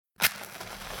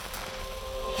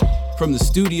from the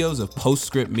studios of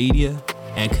Postscript Media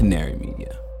and Canary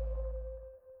Media.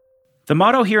 The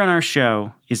motto here on our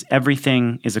show is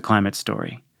everything is a climate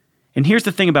story. And here's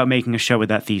the thing about making a show with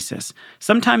that thesis.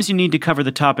 Sometimes you need to cover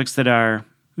the topics that are,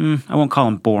 I won't call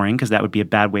them boring because that would be a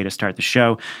bad way to start the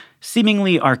show,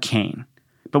 seemingly arcane.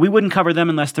 But we wouldn't cover them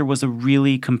unless there was a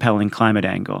really compelling climate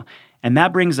angle. And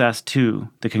that brings us to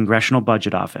the Congressional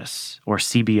Budget Office, or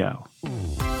CBO.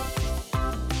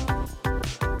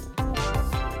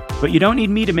 But you don't need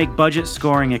me to make budget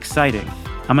scoring exciting.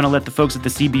 I'm going to let the folks at the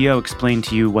CBO explain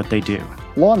to you what they do.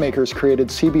 Lawmakers created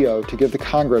CBO to give the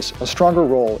Congress a stronger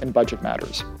role in budget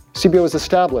matters. CBO was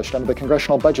established under the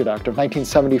Congressional Budget Act of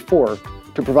 1974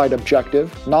 to provide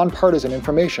objective, nonpartisan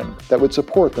information that would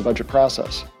support the budget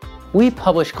process. We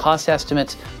publish cost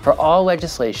estimates for all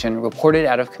legislation reported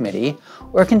out of committee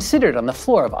or considered on the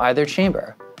floor of either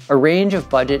chamber, a range of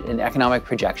budget and economic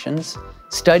projections,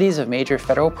 studies of major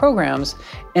federal programs,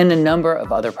 and a number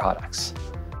of other products.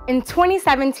 In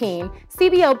 2017,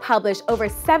 CBO published over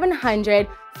 700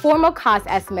 formal cost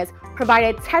estimates,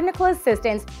 provided technical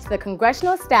assistance to the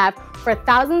congressional staff for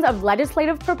thousands of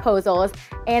legislative proposals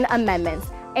and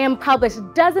amendments, and published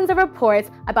dozens of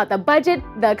reports about the budget,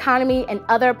 the economy, and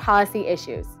other policy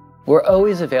issues. We're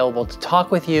always available to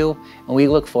talk with you, and we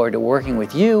look forward to working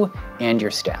with you and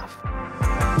your staff.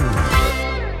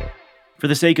 For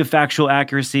the sake of factual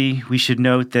accuracy, we should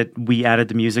note that we added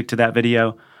the music to that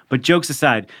video. But jokes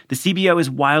aside, the CBO is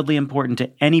wildly important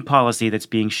to any policy that's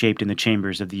being shaped in the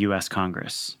chambers of the U.S.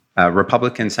 Congress.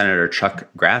 Republican Senator Chuck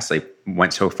Grassley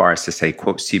went so far as to say,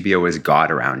 quote, CBO is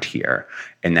God around here,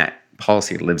 and that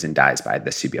policy lives and dies by the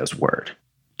CBO's word.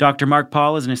 Dr. Mark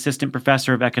Paul is an assistant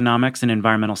professor of economics and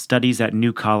environmental studies at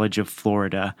New College of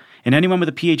Florida. And anyone with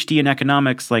a PhD in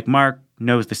economics like Mark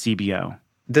knows the CBO.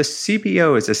 The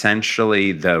CBO is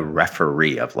essentially the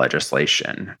referee of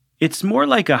legislation. It's more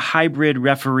like a hybrid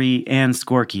referee and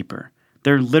scorekeeper.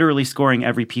 They're literally scoring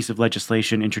every piece of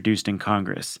legislation introduced in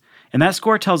Congress. And that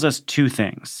score tells us two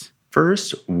things.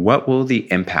 First, what will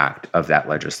the impact of that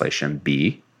legislation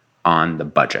be on the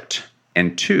budget?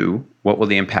 And two, what will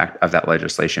the impact of that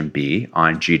legislation be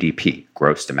on GDP,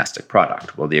 gross domestic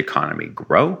product? Will the economy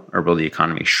grow or will the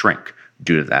economy shrink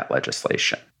due to that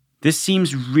legislation? This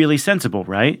seems really sensible,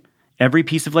 right? Every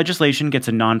piece of legislation gets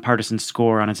a nonpartisan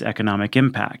score on its economic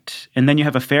impact, and then you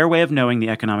have a fair way of knowing the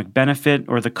economic benefit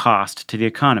or the cost to the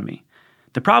economy.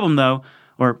 The problem, though,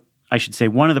 or I should say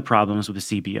one of the problems with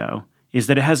the CBO, is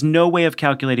that it has no way of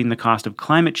calculating the cost of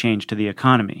climate change to the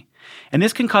economy. And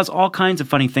this can cause all kinds of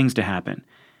funny things to happen.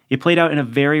 It played out in a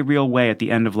very real way at the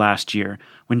end of last year,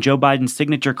 when Joe Biden's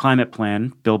signature climate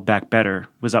plan, Build Back Better,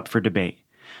 was up for debate.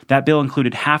 That bill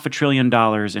included $500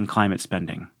 billion in climate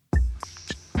spending.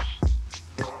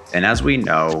 And as we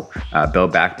know,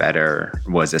 Build Back Better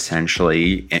was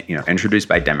essentially, introduced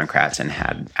by Democrats and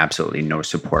had absolutely no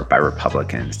support by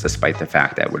Republicans, despite the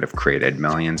fact that it would have created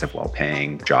millions of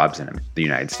well-paying jobs in the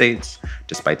United States,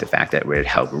 despite the fact that it would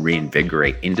help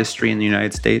reinvigorate industry in the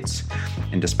United States,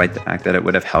 and despite the fact that it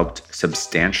would have helped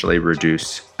substantially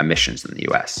reduce emissions in the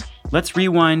U.S. Let's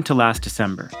rewind to last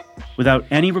December. Without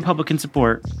any Republican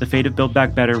support, the fate of Build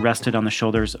Back Better rested on the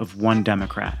shoulders of one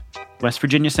Democrat, West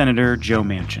Virginia Senator Joe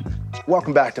Manchin.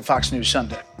 Welcome back to Fox News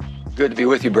Sunday. Good to be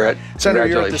with you, Brett. Senator,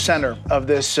 you're at the center of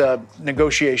this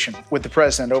negotiation with the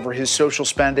president over his social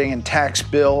spending and tax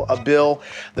bill,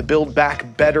 the Build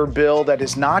Back Better bill that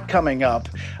is not coming up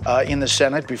in the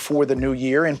Senate before the new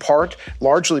year, in part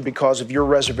largely because of your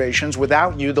reservations.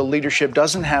 Without you, the leadership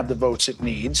doesn't have the votes it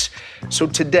needs. So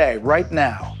today, right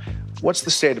now, what's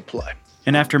the state of play?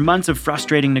 And after months of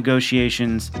frustrating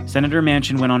negotiations, Senator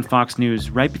Manchin went on Fox News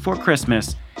right before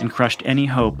Christmas and crushed any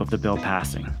hope of the bill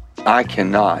passing. I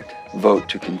cannot vote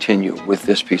to continue with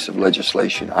this piece of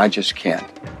legislation. I just can't.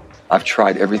 I've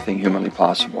tried everything humanly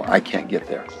possible. I can't get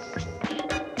there.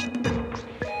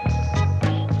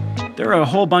 There are a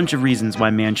whole bunch of reasons why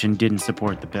Manchin didn't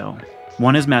support the bill.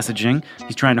 One is messaging.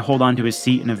 He's trying to hold on to his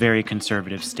seat in a very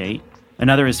conservative state.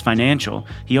 Another is financial.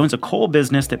 He owns a coal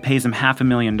business that pays him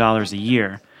 $500,000 a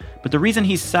year. But the reason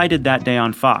he cited that day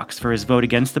on Fox for his vote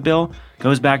against the bill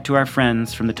goes back to our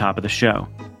friends from the top of the show,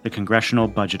 the Congressional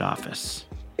Budget Office.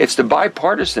 It's the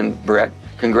bipartisan, Brett,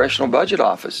 Congressional Budget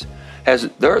Office.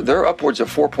 They're upwards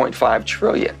of $4.5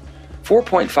 trillion.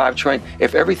 $4.5 trillion,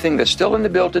 if everything that's still in the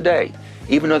bill today,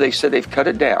 even though they said they've cut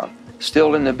it down,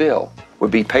 still in the bill,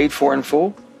 would be paid for in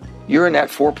full, you're in that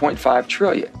 $4.5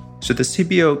 trillion. So the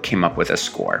CBO came up with a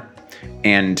score.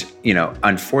 And,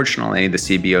 unfortunately, the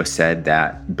CBO said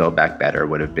that Build Back Better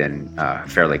would have been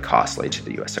fairly costly to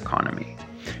the U.S. economy.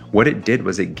 What it did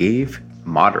was it gave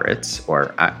moderates,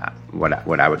 or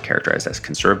what I would characterize as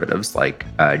conservatives like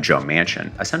Joe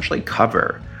Manchin essentially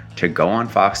cover to go on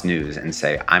Fox News and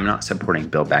say, I'm not supporting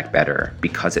Build Back Better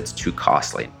because it's too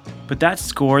costly. But that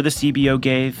score the CBO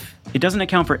gave, it doesn't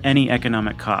account for any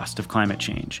economic cost of climate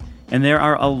change. And there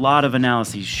are a lot of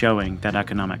analyses showing that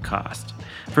economic cost.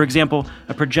 For example,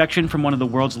 a projection from one of the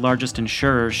world's largest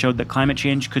insurers showed that climate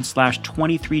change could slash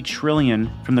 $23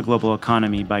 trillion from the global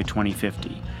economy by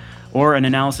 2050. Or an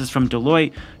analysis from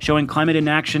Deloitte showing climate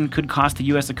inaction could cost the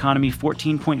U.S. economy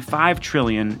 $14.5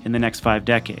 trillion in the next 5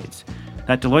 decades.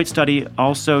 That Deloitte study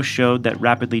also showed that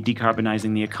rapidly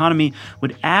decarbonizing the economy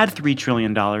would add $3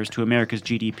 trillion to America's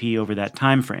GDP over that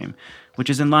time frame, which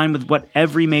is in line with what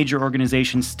every major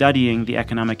organization studying the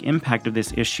economic impact of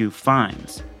this issue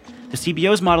finds. The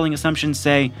CBO's modeling assumptions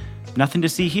say, nothing to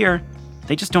see here,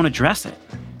 they just don't address it.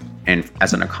 And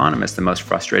as an economist, the most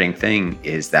frustrating thing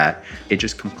is that it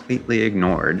just completely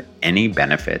ignored any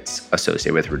benefits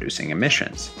associated with reducing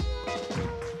emissions.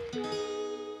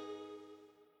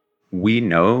 We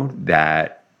know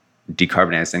that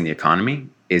decarbonizing the economy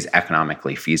is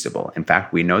economically feasible. In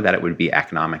fact, we know that it would be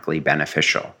economically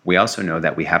beneficial. We also know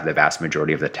that we have the vast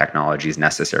majority of the technologies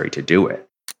necessary to do it.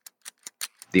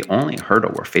 The only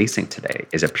hurdle we're facing today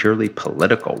is a purely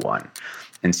political one.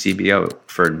 And CBO,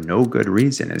 for no good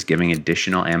reason, is giving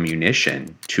additional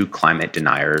ammunition to climate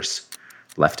deniers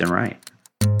left and right.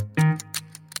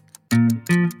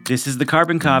 This is The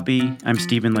Carbon Copy. I'm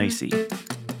Stephen Lacey.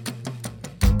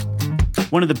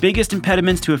 One of the biggest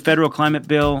impediments to a federal climate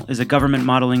bill is a government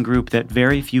modeling group that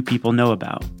very few people know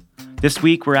about. This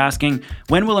week, we're asking,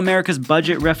 when will America's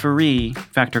budget referee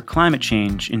factor climate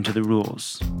change into the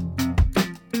rules?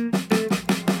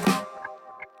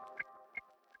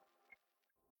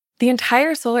 The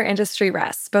entire solar industry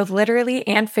rests, both literally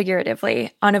and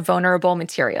figuratively, on a vulnerable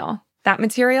material. That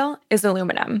material is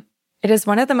aluminum. It is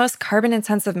one of the most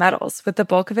carbon-intensive metals, with the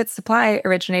bulk of its supply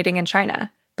originating in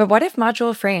China. But what if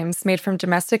module frames made from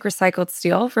domestic recycled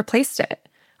steel replaced it?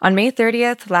 On May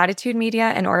 30th, Latitude Media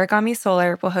and Origami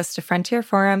Solar will host a Frontier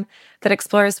Forum that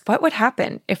explores what would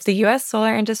happen if the U.S.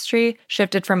 solar industry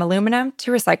shifted from aluminum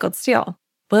to recycled steel.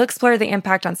 We'll explore the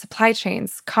impact on supply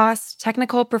chains, cost,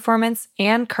 technical performance,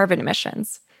 and carbon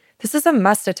emissions. This is a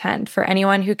must-attend for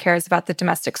anyone who cares about the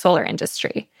domestic solar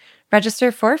industry.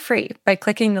 Register for free by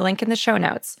clicking the link in the show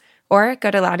notes or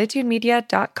go to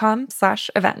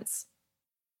latitudemedia.com/events.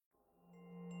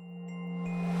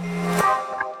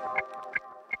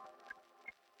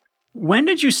 When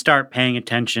did you start paying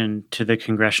attention to the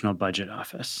Congressional Budget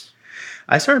Office?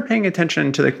 I started paying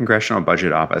attention to the Congressional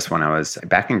Budget Office when I was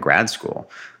back in grad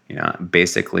school.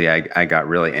 Basically, I got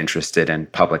really interested in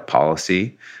public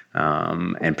policy,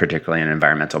 and particularly in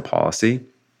environmental policy.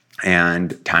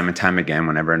 And time again,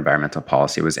 whenever environmental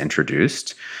policy was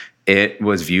introduced, it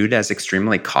was viewed as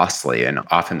extremely costly, and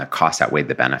often the costs outweighed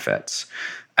the benefits.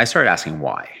 I started asking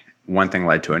why. One thing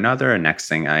led to another, and next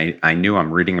thing I knew,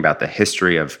 I'm reading about the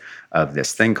history of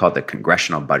this thing called the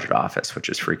Congressional Budget Office, which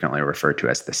is frequently referred to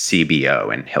as the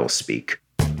CBO in Hill speak.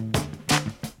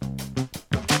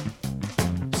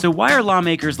 So why are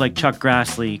lawmakers like Chuck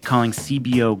Grassley calling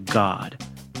CBO God?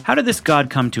 How did this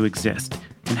God come to exist,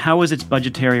 and how was its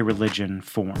budgetary religion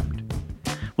formed?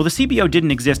 Well, the CBO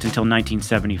didn't exist until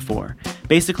 1974.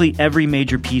 Basically, every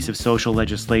major piece of social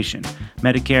legislation,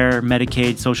 Medicare,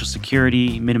 Medicaid, Social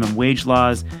Security, minimum wage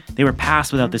laws, they were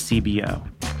passed without the CBO.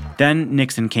 Then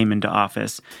Nixon came into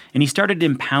office, and he started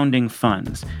impounding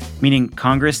funds, meaning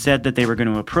Congress said that they were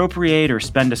going to appropriate or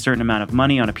spend a certain amount of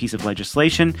money on a piece of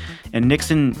legislation, and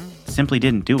Nixon simply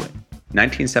didn't do it.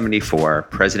 1974,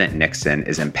 President Nixon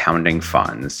is impounding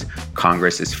funds.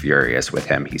 Congress is furious with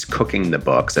him. He's cooking the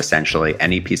books. Essentially,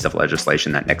 any piece of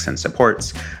legislation that Nixon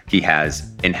supports, he has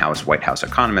in-house White House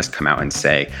economists come out and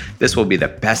say, this will be the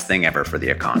best thing ever for the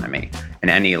economy.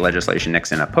 And any legislation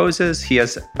Nixon opposes, he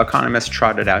has economists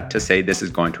trotted out to say this is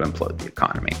going to implode the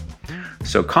economy.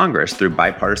 So Congress, through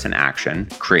bipartisan action,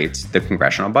 creates the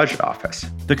Congressional Budget Office.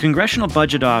 The Congressional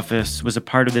Budget Office was a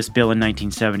part of this bill in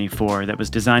 1974 that was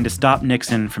designed to stop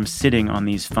Nixon from sitting on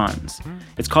these funds.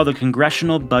 It's called the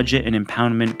Congressional Budget and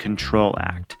Impoundment Control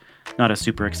Act. Not a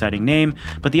super exciting name,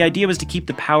 but the idea was to keep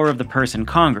the power of the purse in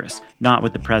Congress, not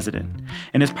with the president.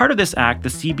 And as part of this act, the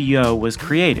CBO was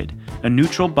created, a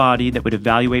neutral body that would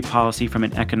evaluate policy from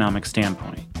an economic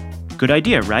standpoint. Good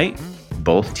idea, right?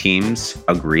 Both teams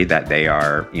agree that they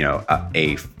are,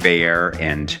 a fair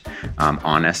and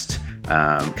honest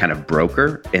kind of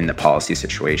broker in the policy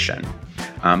situation.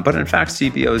 But in fact,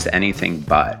 CBO is anything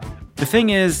but. The thing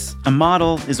is, a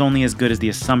model is only as good as the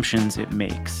assumptions it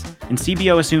makes. And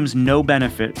CBO assumes no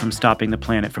benefit from stopping the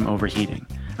planet from overheating.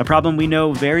 a problem we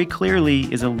know very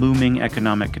clearly is a looming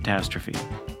economic catastrophe.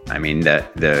 I mean,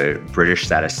 the British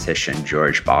statistician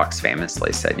George Box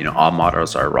famously said, all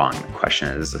models are wrong. The question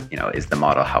is, is the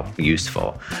model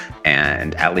useful?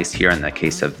 And at least here in the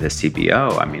case of the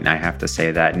CBO, I mean, I have to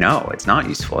say that no, it's not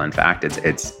useful. In fact,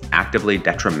 it's actively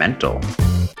detrimental.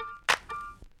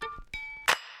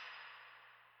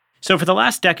 So for the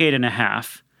last decade and a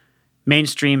half,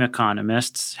 mainstream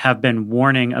economists have been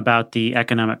warning about the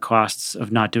economic costs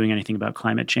of not doing anything about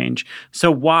climate change.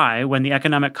 So why, when the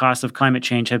economic costs of climate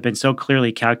change have been so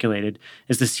clearly calculated,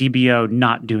 is the CBO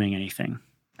not doing anything?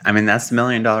 I mean, that's the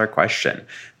million-dollar question.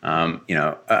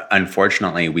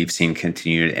 Unfortunately, we've seen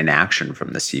continued inaction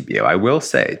from the CBO. I will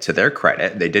say, to their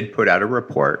credit, they did put out a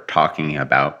report talking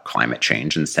about climate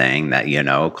change and saying that,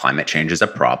 climate change is a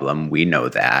problem. We know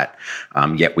that,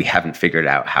 yet we haven't figured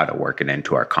out how to work it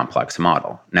into our complex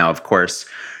model. Now, of course,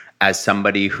 as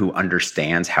somebody who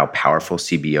understands how powerful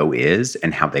CBO is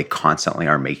and how they constantly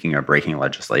are making or breaking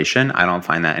legislation, I don't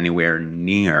find that anywhere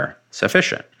near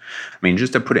sufficient. I mean,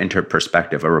 just to put it into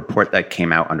perspective, a report that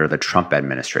came out under the Trump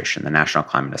administration, the National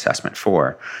Climate Assessment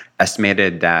 4,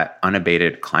 estimated that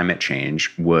unabated climate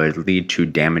change would lead to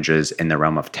damages in the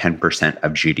realm of 10%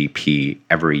 of GDP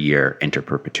every year into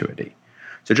perpetuity.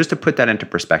 So just to put that into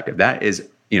perspective, that is,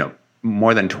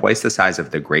 more than twice the size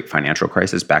of the great financial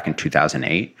crisis back in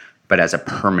 2008, but as a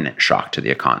permanent shock to the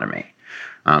economy.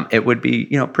 It would be,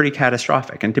 pretty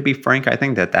catastrophic. And to be frank, I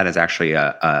think that is actually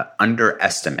a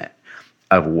underestimate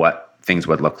of what things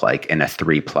would look like in a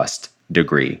 3+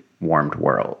 degree warmed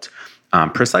world,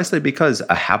 precisely because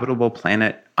a habitable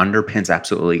planet underpins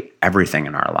absolutely everything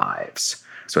in our lives.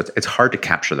 So it's hard to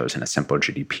capture those in a simple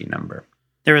GDP number.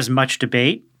 There is much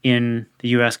debate in the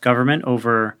U.S. government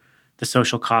over the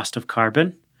social cost of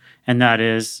carbon, and that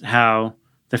is how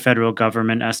the federal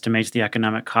government estimates the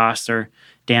economic costs or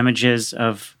damages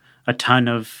of a ton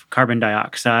of carbon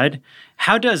dioxide.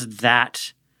 How does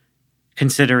that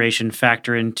consideration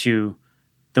factor into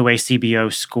the way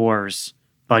CBO scores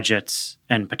budgets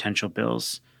and potential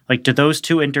bills? Like, do those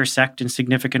two intersect in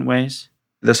significant ways?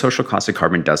 The social cost of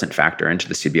carbon doesn't factor into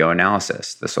the CBO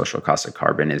analysis. The social cost of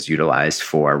carbon is utilized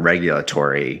for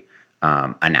regulatory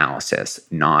analysis,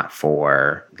 not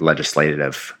for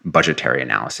legislative budgetary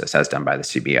analysis as done by the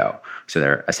CBO. So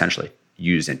they're essentially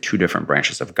used in two different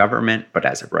branches of government, but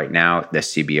as of right now, the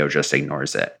CBO just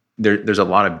ignores it. There's a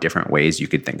lot of different ways you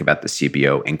could think about the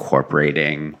CBO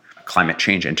incorporating climate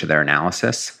change into their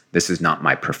analysis. This is not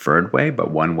my preferred way,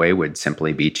 but one way would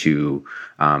simply be to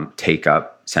take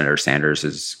up Senator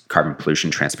Sanders' Carbon Pollution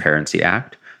Transparency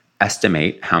Act,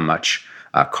 estimate how much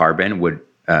carbon would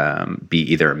be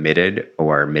either emitted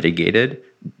or mitigated,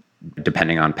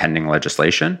 depending on pending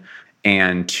legislation,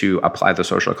 and to apply the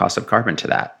social cost of carbon to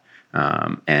that.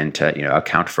 And to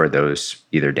account for those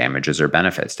either damages or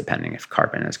benefits, depending if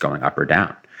carbon is going up or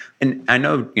down. And I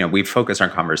know we've focused our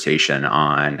conversation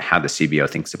on how the CBO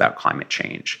thinks about climate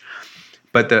change,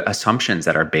 but the assumptions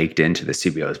that are baked into the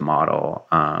CBO's model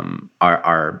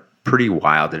are pretty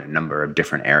wild in a number of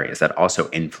different areas that also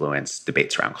influence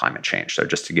debates around climate change. So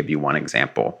just to give you one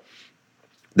example,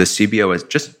 the CBO is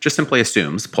just simply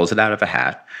assumes, pulls it out of a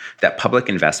hat, that public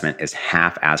investment is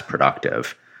half as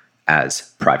productive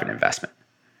as private investment.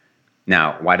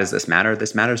 Now, why does this matter?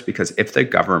 This matters because if the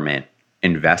government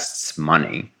invests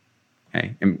money,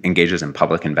 engages in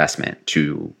public investment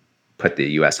to put the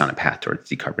U.S. on a path towards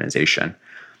decarbonization,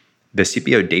 the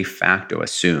CBO de facto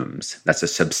assumes that's a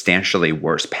substantially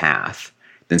worse path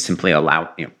than simply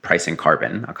pricing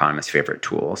carbon, economists' favorite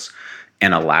tools,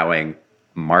 and allowing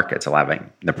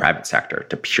the private sector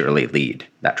to purely lead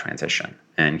that transition.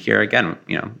 And here again,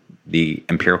 the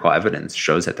empirical evidence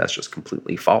shows that that's just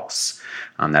completely false.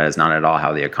 That is not at all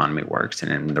how the economy works.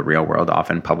 And in the real world,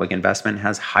 often public investment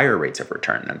has higher rates of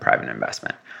return than private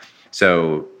investment.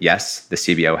 So yes, the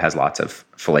CBO has lots of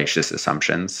fallacious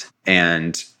assumptions.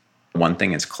 And one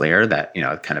thing is clear that,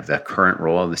 kind of the current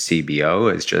role of the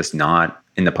CBO is just not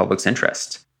in the public's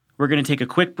interest. We're going to take a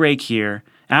quick break here.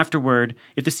 Afterward,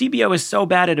 if the CBO is so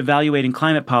bad at evaluating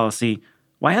climate policy,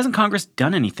 why hasn't Congress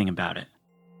done anything about it?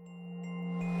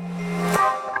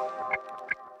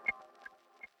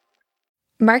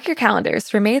 Mark your calendars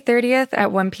for May 30th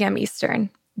at 1 p.m. Eastern.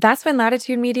 That's when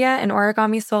Latitude Media and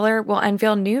Origami Solar will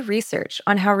unveil new research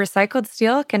on how recycled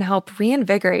steel can help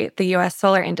reinvigorate the U.S.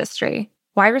 solar industry.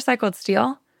 Why recycled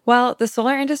steel? Well, the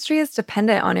solar industry is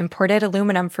dependent on imported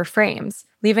aluminum for frames,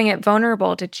 leaving it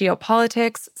vulnerable to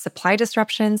geopolitics, supply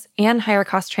disruptions, and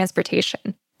higher-cost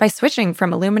transportation. By switching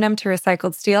from aluminum to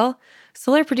recycled steel,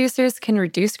 solar producers can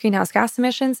reduce greenhouse gas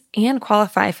emissions and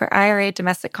qualify for IRA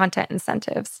domestic content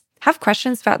incentives. Have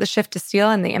questions about the shift to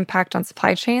steel and the impact on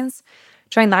supply chains?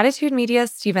 Join Latitude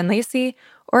Media's Stephen Lacey,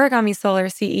 Origami Solar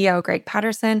CEO Greg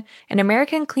Patterson, and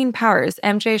American Clean Power's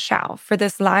MJ Shao for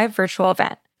this live virtual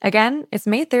event. Again, it's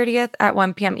May 30th at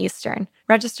 1 p.m. Eastern.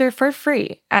 Register for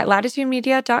free at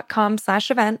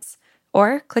latitudemedia.com/events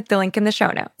or click the link in the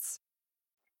show notes.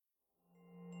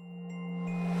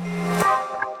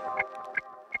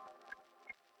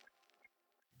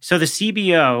 So the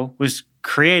CBO was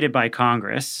created by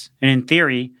Congress, and in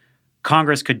theory,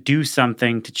 Congress could do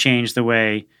something to change the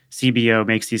way CBO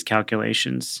makes these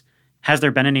calculations. Has there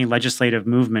been any legislative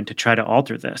movement to try to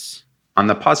alter this? On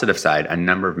the positive side, a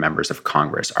number of members of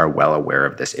Congress are well aware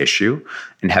of this issue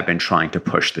and have been trying to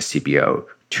push the CBO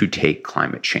to take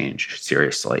climate change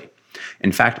seriously.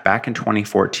 In fact, back in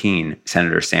 2014,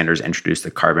 Senator Sanders introduced the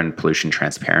Carbon Pollution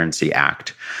Transparency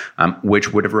Act,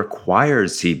 which would have required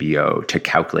CBO to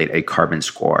calculate a carbon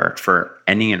score for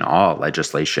any and all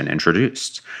legislation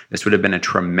introduced. This would have been a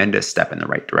tremendous step in the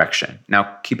right direction. Now,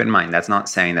 keep in mind, that's not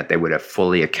saying that they would have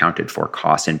fully accounted for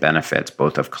costs and benefits,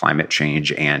 both of climate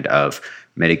change and of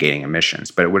mitigating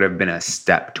emissions, but it would have been a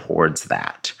step towards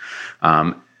that.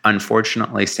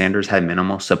 Unfortunately, Sanders had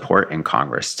minimal support in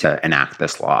Congress to enact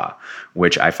this law,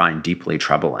 which I find deeply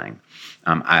troubling.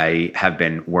 I have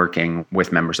been working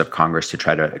with members of Congress to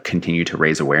try to continue to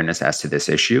raise awareness as to this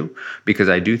issue, because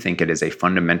I do think it is a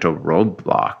fundamental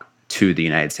roadblock to the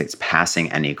United States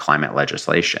passing any climate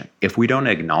legislation. If we don't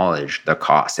acknowledge the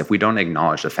cost, if we don't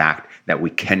acknowledge the fact that we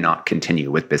cannot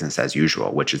continue with business as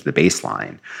usual, which is the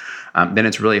baseline, then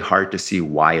it's really hard to see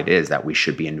why it is that we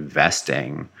should be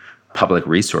investing public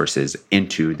resources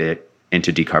into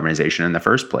decarbonization in the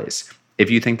first place. If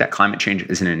you think that climate change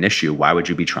isn't an issue, why would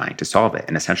you be trying to solve it?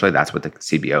 And essentially, that's what the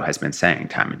CBO has been saying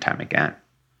time and time again.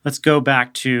 Let's go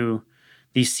back to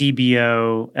the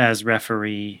CBO as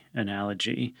referee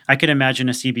analogy. I could imagine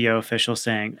a CBO official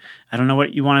saying, I don't know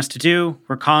what you want us to do.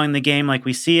 We're calling the game like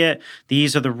we see it.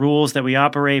 These are the rules that we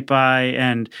operate by,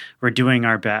 and we're doing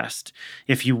our best.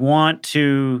 If you want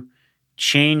to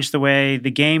change the way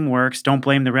the game works, don't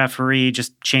blame the referee,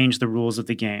 just change the rules of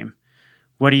the game.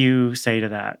 What do you say to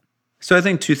that? So I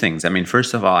think two things. I mean,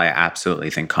 first of all, I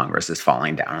absolutely think Congress is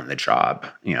falling down on the job.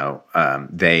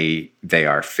 They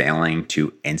are failing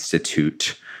to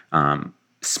institute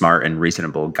smart and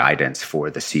reasonable guidance for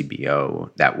the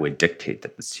CBO that would dictate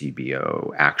that the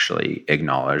CBO actually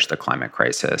acknowledge the climate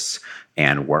crisis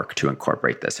and work to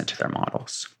incorporate this into their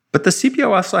models. But the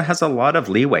CBO also has a lot of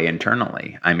leeway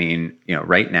internally. I mean,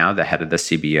 right now the head of the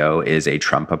CBO is a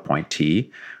Trump appointee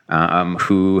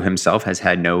who himself has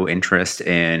had no interest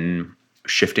in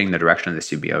shifting the direction of the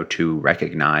CBO to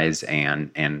recognize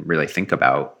and really think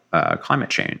about climate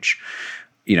change.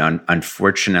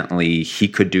 Unfortunately, he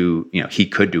could do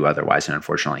otherwise, and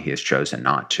unfortunately, he has chosen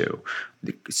not to.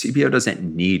 The CBO doesn't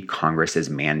need Congress's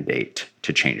mandate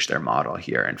to change their model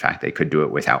here. In fact, they could do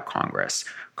it without Congress.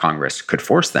 Congress could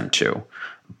force them to,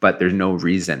 but there's no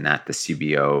reason that the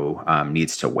CBO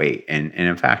needs to wait. And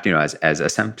in fact, as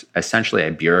essentially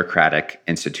a bureaucratic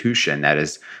institution that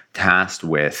is tasked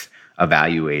with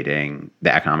evaluating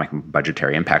the economic and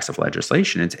budgetary impacts of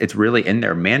legislation, it's really in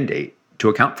their mandate to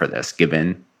account for this,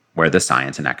 given where the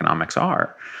science and economics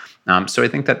are. So I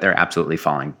think that they're absolutely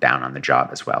falling down on the job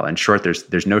as well. In short,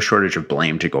 there's no shortage of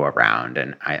blame to go around,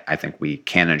 and I think we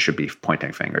can and should be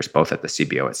pointing fingers both at the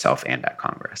CBO itself and at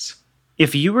Congress.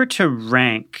 If you were to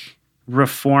rank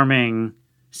reforming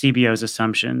CBO's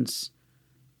assumptions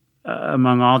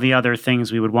among all the other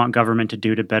things we would want government to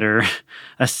do to better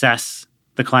assess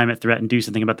the climate threat and do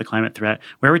something about the climate threat,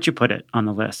 where would you put it on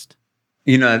the list?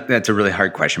 That's a really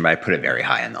hard question, but I put it very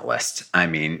high on the list. I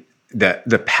mean,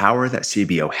 the power that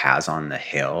CBO has on the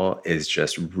Hill is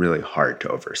just really hard to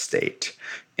overstate.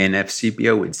 And if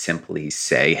CBO would simply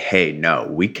say, hey, no,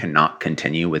 we cannot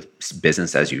continue with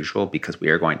business as usual because we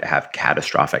are going to have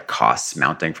catastrophic costs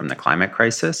mounting from the climate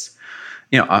crisis.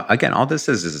 Again, all this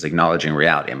is acknowledging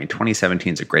reality. I mean,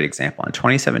 2017 is a great example. In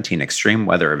 2017, extreme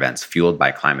weather events fueled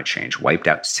by climate change wiped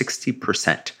out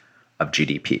 60% of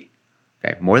GDP.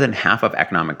 Okay? More than half of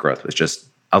economic growth was just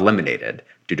eliminated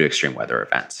due to extreme weather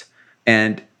events.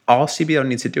 And all CBO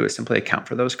needs to do is simply account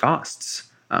for those costs.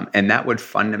 And that would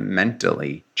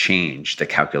fundamentally change the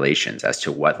calculations as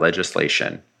to what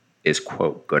legislation is,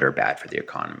 quote, good or bad for the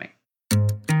economy.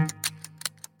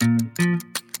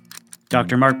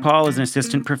 Dr. Mark Paul is an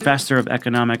assistant professor of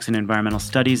economics and environmental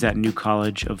studies at New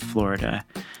College of Florida.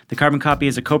 The Carbon Copy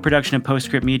is a co-production of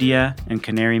Postscript Media and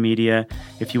Canary Media.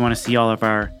 If you want to see all of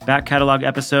our back catalog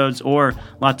episodes or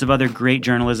lots of other great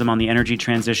journalism on the energy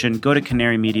transition, go to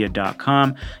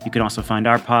canarymedia.com. You can also find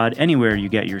our pod anywhere you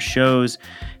get your shows.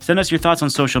 Send us your thoughts on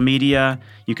social media.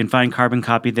 You can find Carbon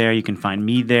Copy there. You can find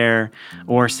me there.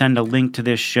 Or send a link to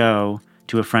this show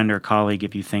to a friend or colleague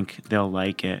if you think they'll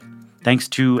like it. Thanks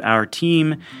to our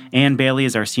team. Ann Bailey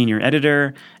is our senior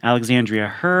editor. Alexandria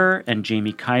Herr and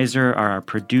Jamie Kaiser are our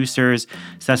producers.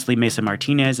 Cecily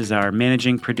Mesa-Martinez is our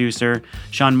managing producer.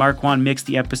 Sean Marquand mixed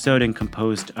the episode and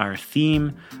composed our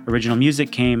theme. Original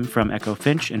music came from Echo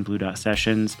Finch and Blue Dot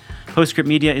Sessions. Postscript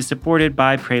Media is supported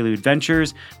by Prelude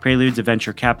Ventures. Prelude's a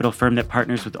venture capital firm that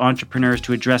partners with entrepreneurs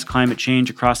to address climate change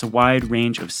across a wide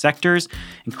range of sectors,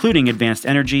 including advanced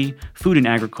energy, food and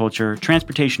agriculture,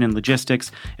 transportation and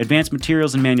logistics, advanced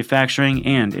materials and manufacturing,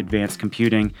 and advanced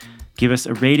computing. Give us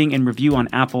a rating and review on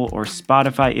Apple or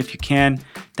Spotify if you can.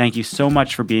 Thank you so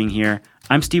much for being here.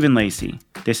 I'm Stephen Lacey.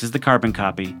 This is The Carbon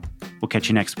Copy. We'll catch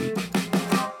you next week.